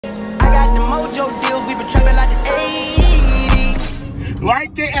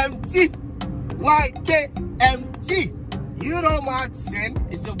YKMT. YKMT. You know Martin.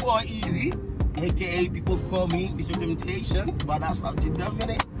 It's the boy Easy. AKA people call me Mr. Temptation. But that's up to them,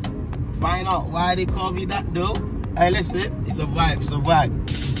 innit? Find out why they call me that though. Hey, listen, it's a vibe, it's a vibe.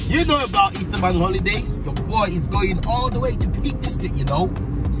 You know about Easter bank holidays? Your boy is going all the way to Peak District, you know.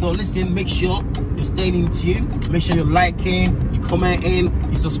 So listen, make sure you're staying in tune. Make sure you're liking, you're commenting,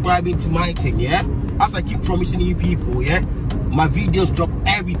 you're subscribing to my thing, yeah? As I keep promising you people, yeah? My videos drop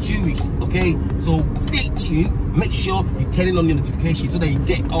every 2 weeks, okay? So stay tuned. Make sure you're turning on your notifications so that you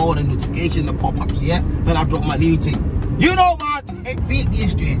get all the notifications, the pop-ups, yeah? When I drop my new thing. You know what? Peak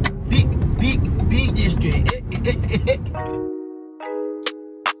District. Peak District.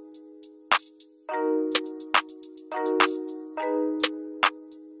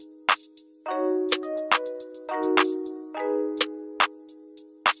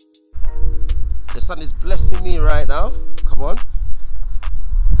 The sun is blessing me right now. Come on.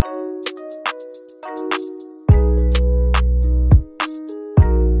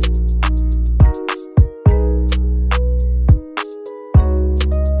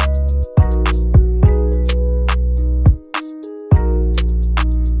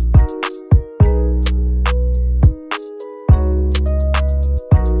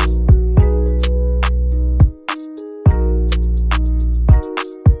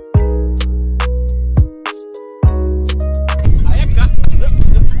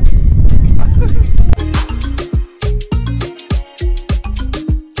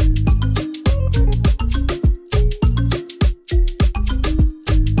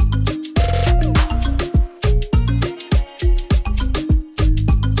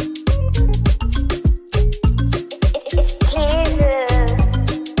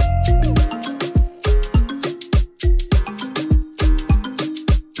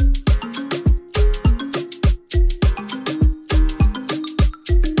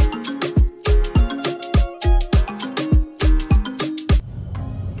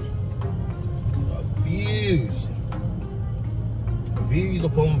 Views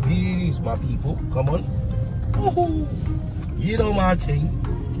upon views, my people. Come on. Woohoo. You know my thing.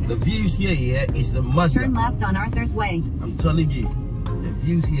 The views here, yeah, is the Mazda. Turn left on Arthur's Way. I'm telling you, the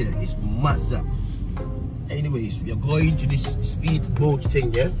views here is Mazda. Anyways, we are going to this speedboat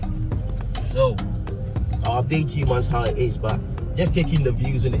thing, yeah? So, I'll update you once how it is, but just take in the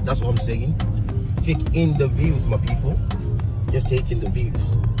views in it. That's what I'm saying. Take in the views, my people. Just take in the views.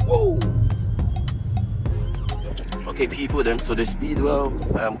 Whoa! Okay, people, then, so the speedwell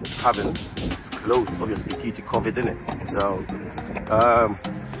cabin is closed, obviously, due to COVID, innit? So,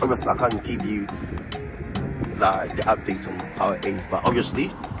 obviously, I can't give you like the update on how it is, but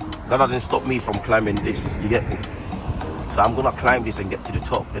obviously, that doesn't stop me from climbing this, you get me? So, I'm gonna climb this and get to the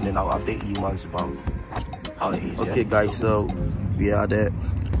top, and then I'll update you once about how it is. Okay, yeah? Guys, so we are there.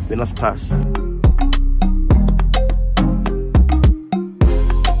 Winners Pass.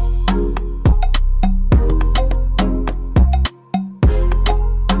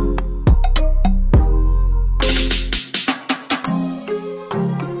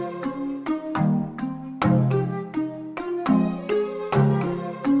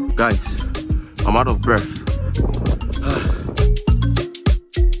 Guys, I'm out of breath.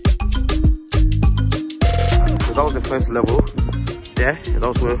 So that was the first level. There, that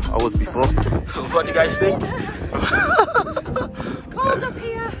was where I was before. What do you guys think? It's cold up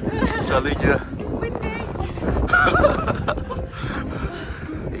here. Telling you. Windy.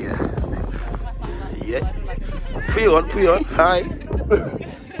 Yeah. Put on. Hi.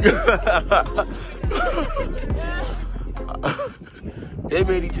 They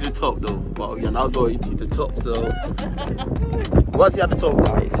made it to the top though, but we are now going to the top. So, what's it at the top,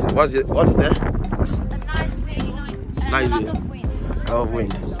 guys? What's it there? A nice rainy night. A lot of wind. A lot of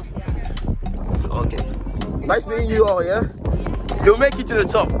wind. Okay. Nice meeting you all, yeah? You'll make it to the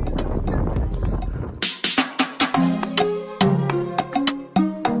top.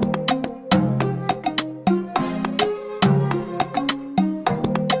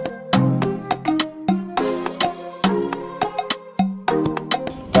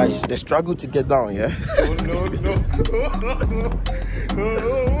 Guys, the struggle to get down, yeah? Oh, no.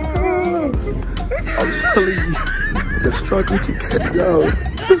 I'm telling you, the struggle to get down.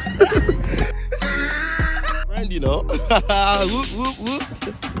 Friend, you know? Whoop, whoop, whoop.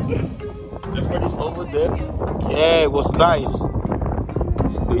 The friend is over there. Yeah, it was nice.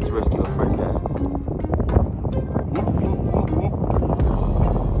 She's going to rescue her friend there. Whoop, whoop, whoop,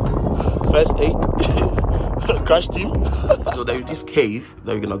 whoop. First aid. Crash team. So there is this cave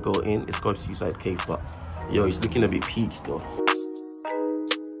that we're gonna go in. It's called Suicide Cave, but yo, it's looking a bit peak though.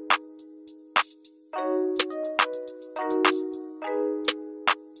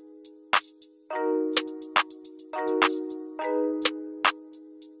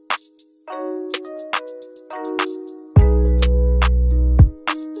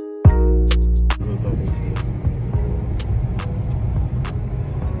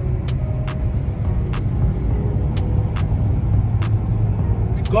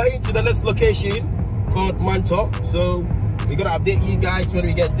 next location called Mantor. So we're gonna update you guys when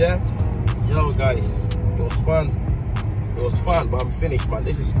we get there. Yo guys, it was fun. It was fun, but I'm finished, man.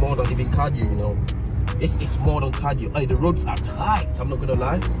 This is more than even cardio, you know. This is more than cardio. Hey, the roads are tight, I'm not gonna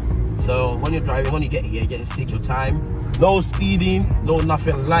lie. So when you're driving, when you get here, you get to take your time. No speeding, no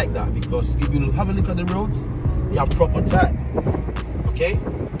nothing like that. Because if you have a look at the roads, they are proper tight. Okay?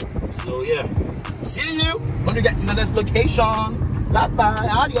 So yeah. See you when we get to the next location. Bye bye.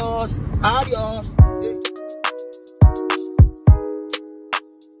 Adios. Adios.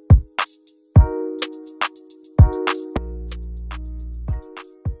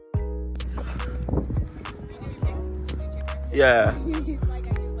 Yeah.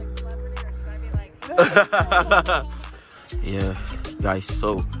 Yeah, guys,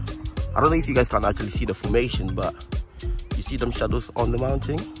 so I don't know if you guys can actually see the formation, but you see them shadows on the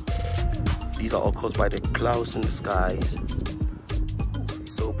mountain? These are all caused by the clouds in the skies.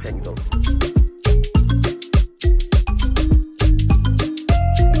 It's so pink though.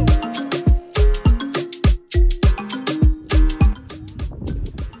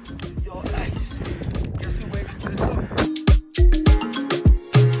 Yo guys, guess who made it to the top?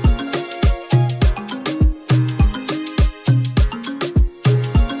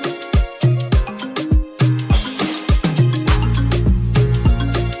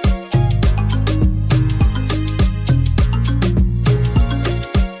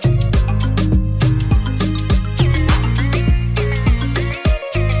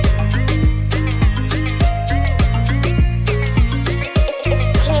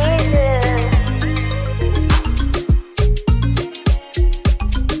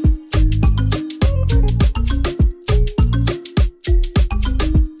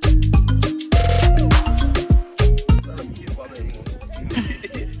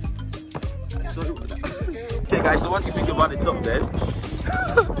 Okay guys, so what do you think about the top then?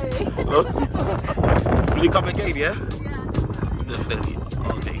 Will you come again, yeah? Yeah. Definitely.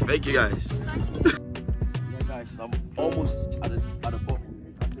 Okay, thank you guys. Yeah guys, so I'm almost at the bottom.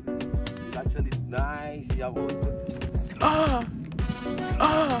 It's actually nice. You have also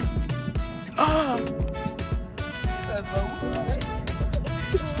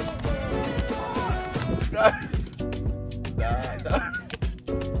guys. Nah.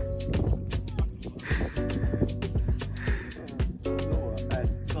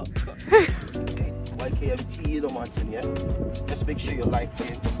 YKMT, you know, Martin, yeah? Just make sure you like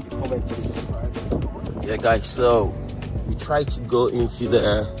it, you comment, and subscribe. Yeah, guys, so we tried to go into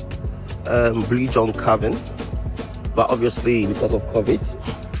the Blue John Cabin, but obviously because of COVID,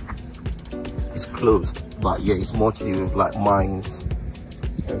 it's closed. But yeah, it's more to do with like mines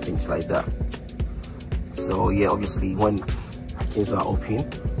and things like that. So yeah, obviously when things are open,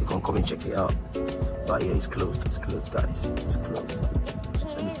 you can come and check it out. But yeah, it's closed. It's closed, guys. It's closed.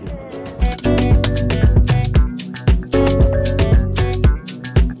 Let me see.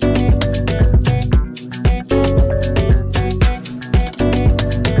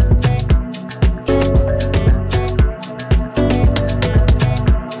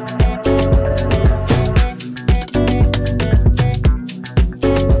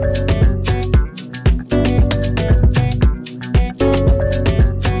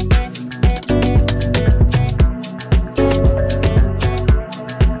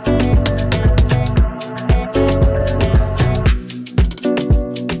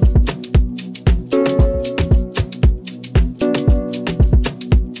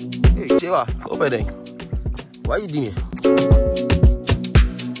 Opening. Why you doing it?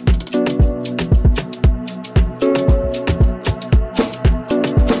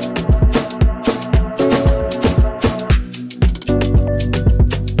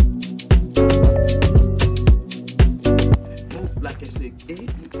 Like I said,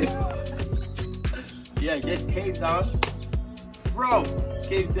 yeah, just cave down. Bro,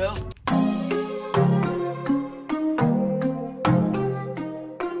 cave down.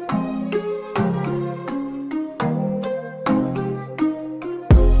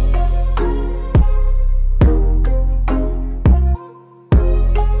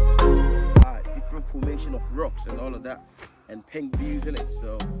 Formation of rocks and all of that, and pink views in it.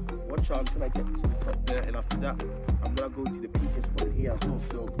 So watch out until I get to the top there, and after that I'm gonna go to the peak spot here as well.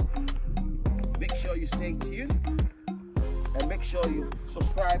 So make sure you stay tuned and make sure you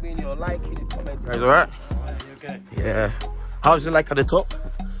subscribing, you're liking, and commenting. Guys, alright? Okay. Yeah. How's it like at the top?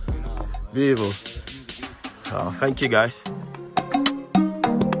 Beautiful. Oh, thank you guys.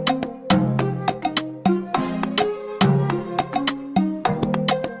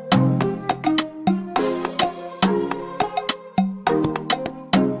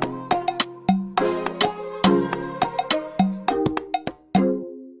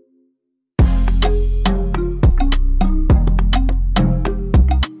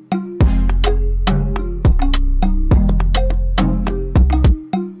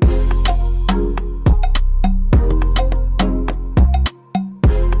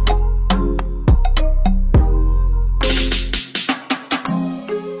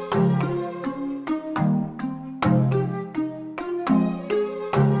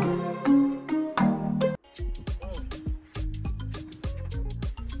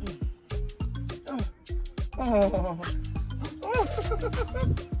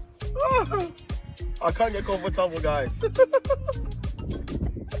 I can't get comfortable, guys.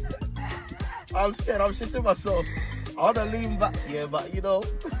 I'm scared. I'm shitting myself. I want to lean back here, but you know,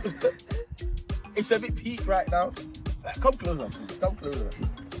 it's a bit peak right now. Come closer, please. Come closer.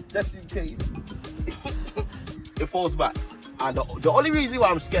 Just in case it falls back. And the only reason why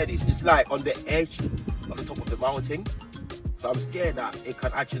I'm scared is it's like on the edge of the top of the mountain. So I'm scared that it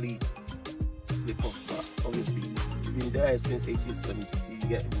can actually slip off. But obviously, it's been there since 1872, you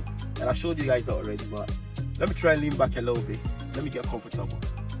get me? And I showed you guys that already, but let me try and lean back a little bit. Let me get comfortable.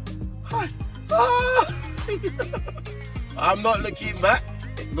 I'm not looking back.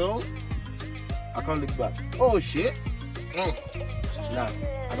 No, I can't look back. Oh shit. Nah,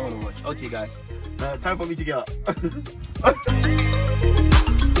 I don't want to watch. Okay, guys, time for me to get up.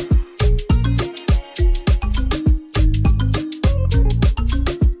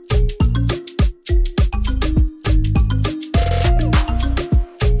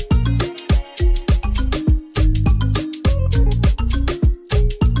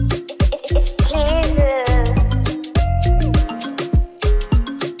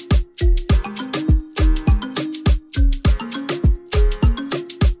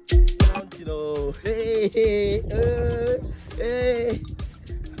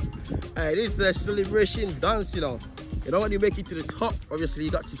 Hey, this is a celebration dance, you know. You know, when you make it to the top, obviously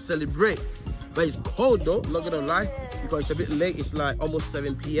you got to celebrate. But it's cold though, not gonna lie, because it's a bit late. It's like almost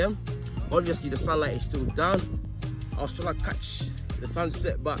 7 p.m. Obviously the sunlight is still down. I was trying to catch the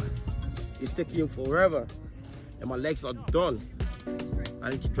sunset, but it's taking forever. And my legs are done.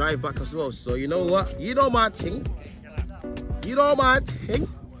 I need to drive back as well. So you know what? You know my thing. You know my thing.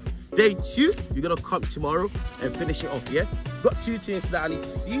 Day 2, you're gonna come tomorrow and finish it off, yeah? Got 2 things that I need to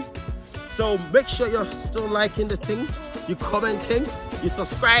see. So make sure you're still liking the thing, you're commenting, you're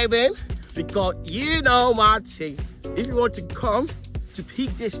subscribing, because you know my thing. If you want to come to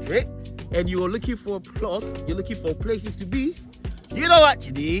Peak District and you are looking for a plug, you're looking for places to be, you know what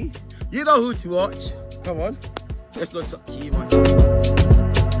to do, you know who to watch. Come on, let's not talk to you, man.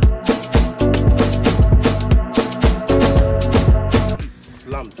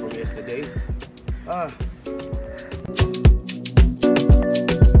 Slammed from yesterday.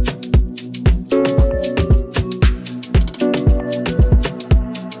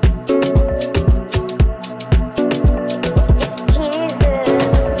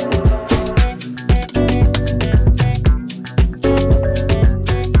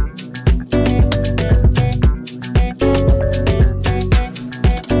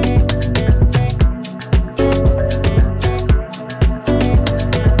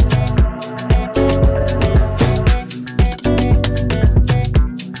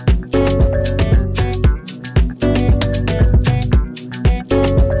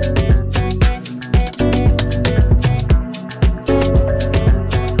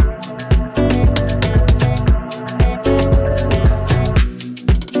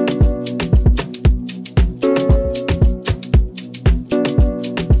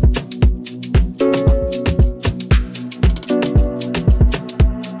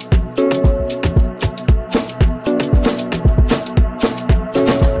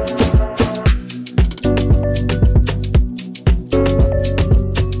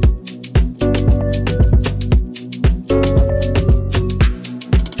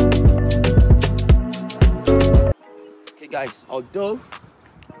 Guys, although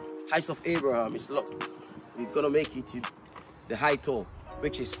Heights of Abraham is locked, we're gonna make it to the high top,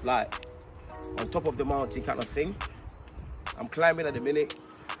 which is like on top of the mountain kind of thing. I'm climbing at the minute.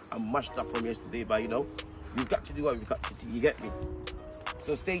 I'm mashed up from yesterday, but you know, we've got to do what we've got to do, you get me?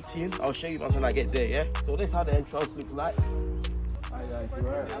 So stay tuned, I'll show you when I get there, yeah? So this is how the entrance looks like. Hi guys, you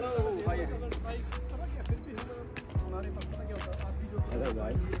alright? Hello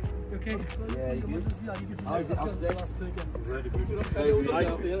guys. Okay. Yeah, you good? How is it upstairs? Very good.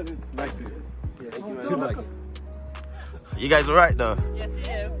 Nice to you. You guys alright though? Yes,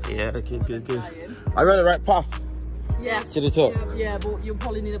 you. Yeah, okay, good. Are you on the right path? Yes. To the top? Yeah, but you'll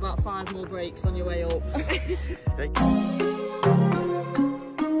probably need about 5 more breaks on your way up. Thank you.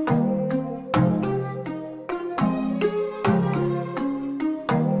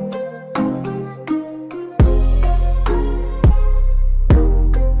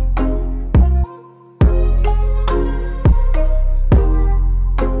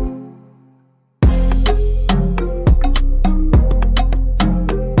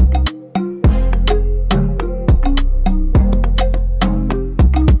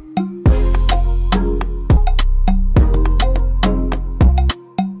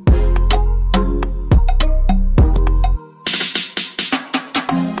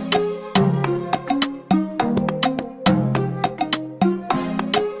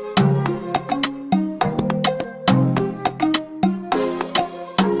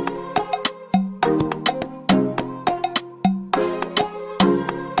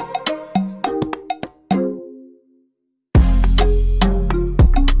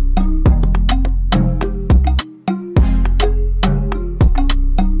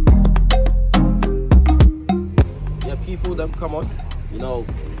 come on. You know,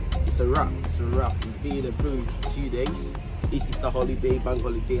 it's a wrap. It's a wrap. We've been in the booth 2 days. It's Easter holiday, bank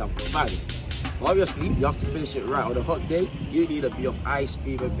holiday. I'm banned. Obviously, you have to finish it right. On a hot day, you need a bit of ice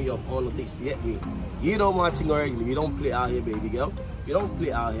cream, a bit of all of this. You get me? You know my thing already. We don't play out here, baby girl. You don't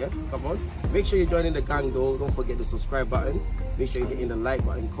play out here. Come on. Make sure you're joining the gang, though. Don't forget the subscribe button. Make sure you're hitting the like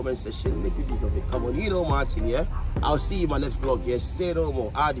button, comment section. Make videos of it. Come on. You know my thing, yeah? I'll see you in my next vlog, yeah? Say no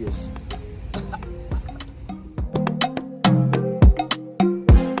more. Adios.